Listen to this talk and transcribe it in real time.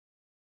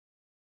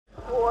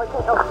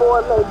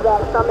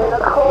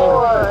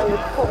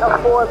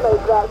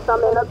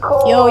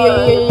Yo, we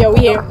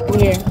here.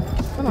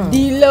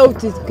 The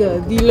Lotus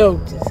good.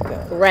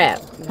 Rap.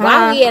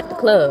 Why we at the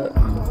club?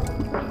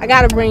 I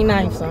gotta bring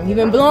knife son. You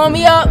been blowing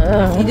me up.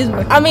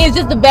 It's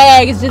just the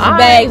bag. It's just the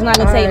bag. It's not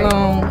gonna take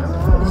long.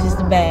 It's just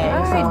the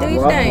bag. Alright, do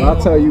your thing. I'll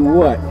tell you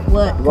what.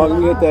 What? As long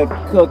as we get that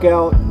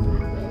cookout,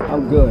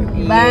 I'm good.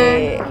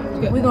 Yeah.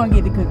 We're gonna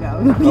get the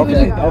cookout.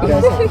 Okay.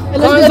 As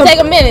long as it take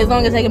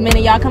a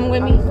minute. Y'all coming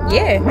with me?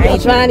 Yeah. I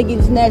ain't trying to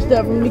get snatched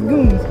up from the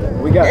goons.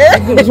 We got.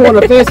 Just want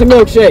a fancy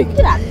milkshake.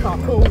 Get out the car,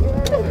 cool.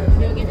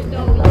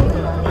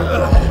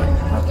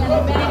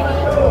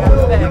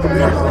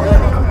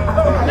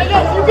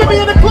 You get me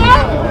in the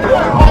club?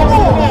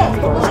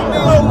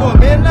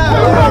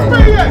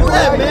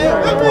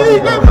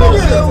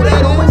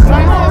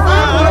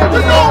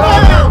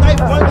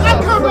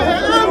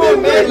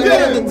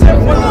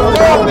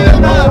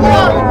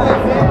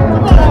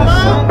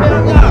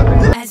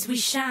 As we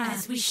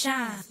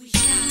shine. Yeah.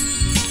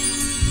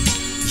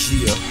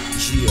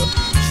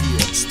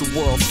 It's the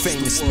world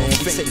famous, man.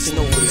 Taking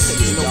over this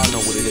shit. Y'all know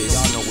what it is.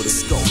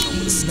 Go.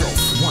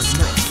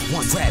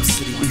 One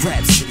Rapsody.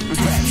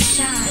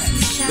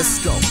 Let's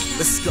go.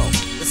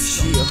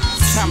 Yeah.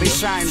 Time to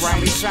shine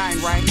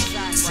right. 2,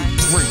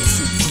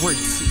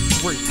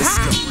 3. Let's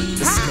go.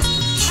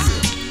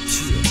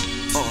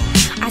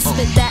 I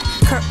spit that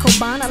Kurt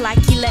Cobain like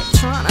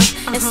Electrona.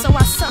 And so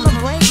I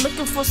celebrate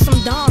looking for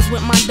some dons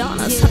with my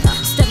donnas.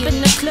 Step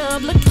in the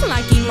club looking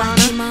like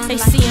Imana. They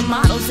seeing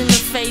models in the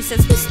face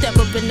as we step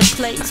up in the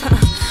place.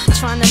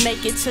 Trying to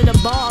make it to the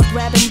bar,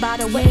 grabbing by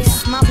the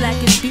waist. My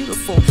black is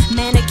beautiful,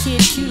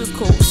 manicured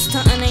cuticles.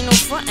 Stuntin' ain't no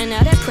frontin',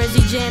 now that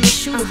Prezi jam is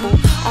shootable.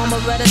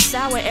 Armoretta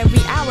sour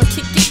every hour,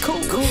 kick it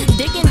cool.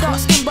 Digging dark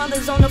skin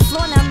brothers on the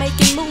floor, now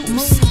making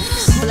moves.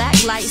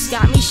 Black lights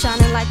got me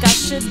shining like I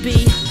should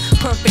be.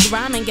 Perfect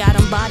rhyming got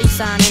them body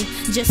signing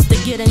just to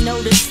get a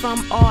notice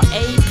from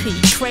RAP.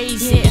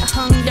 Crazy,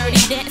 tongue dirty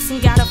dancing,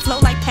 got a flow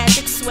like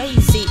Patrick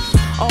Swayze.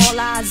 All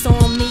eyes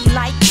on me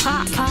like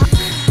Pac.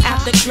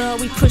 At the club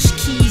we push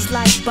keys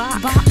like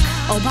Bach.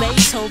 Oh,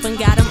 Beethoven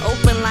got them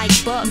open like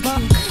Buck.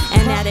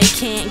 And now they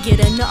can't get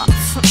enough.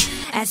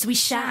 As we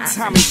shine.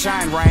 Time to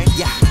shine right.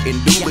 Yeah,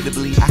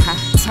 indubitably.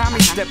 Time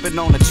is stepping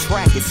on the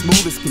track as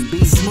smooth as can be.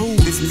 This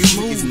music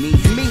is me.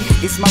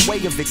 It's my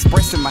way of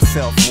expressing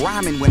myself.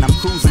 Rhyming when I'm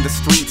cruising the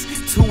streets.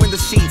 2 in the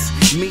sheets.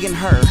 Me and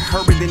her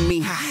than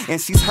me.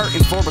 And she's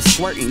hurting for a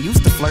squirting.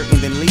 Used to flirt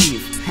and then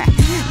leave.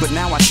 But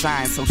now I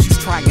shine, so she's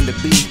trying to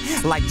be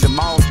like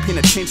Jamaal's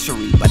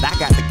penitentiary. But I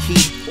got the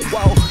key.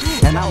 Whoa.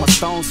 And I'm a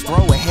stone's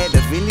throw ahead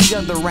of any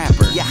other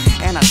rapper. Yeah.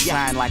 And I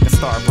shine like a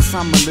star, plus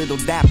I'm a little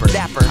dapper.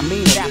 I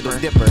mean a little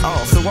dipper.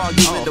 So all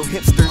you little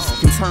hipsters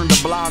can turn the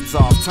blogs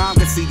off. Time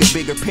to see the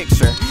bigger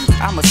picture.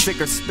 I'm a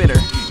sicker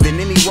spitter than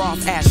any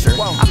Roth Asher.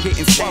 I'm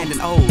getting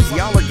standing O's.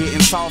 Y'all are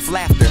getting soft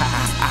laughter.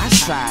 I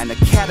shine,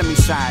 Academy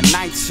shine,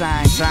 nights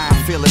shine.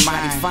 I'm feeling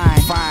mighty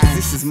fine.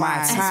 This is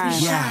my time.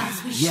 Yeah.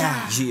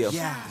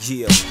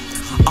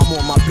 I'm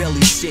on my belly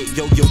shit,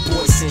 yo, your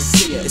boy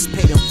sincere. It's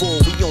paid in full,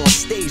 we on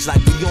stage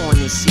like we on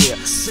this year.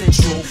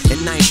 Central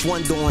and Ninth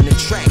Wonder on the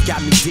track,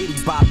 got me diddy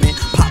bopping,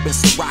 popping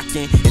some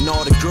rockin', and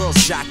all the girls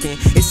jocking.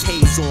 It's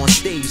Hayes on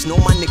stage, know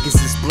my niggas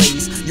is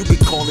Blaze. You can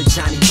call it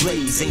Johnny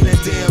Blaze, ain't a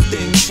damn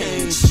thing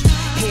changed.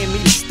 Hand me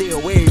the steel,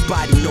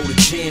 everybody know the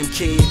jam,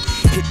 kid.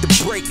 Hit the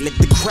break, let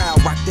the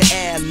crowd rock the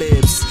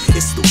ad-libs.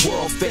 It's the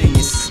world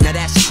famous, now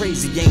that's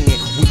crazy, ain't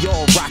it? We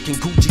all rockin'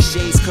 Gucci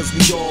shades, cause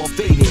we all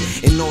faded.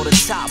 And all the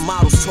top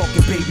models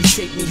talking, baby,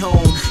 take me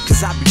home.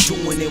 Cause I be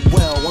doing it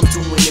well, I'm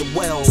doing it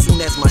well.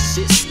 Soon as my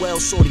shit swell,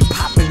 shorty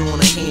popping on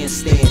a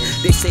handstand.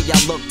 They say I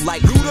look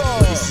like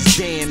Rudolph. This is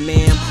damn,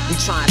 man. We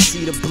tryin' to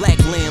see the black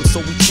lamb,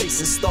 so we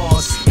chasing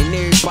stars. And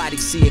everybody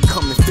see it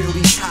coming, feel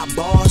these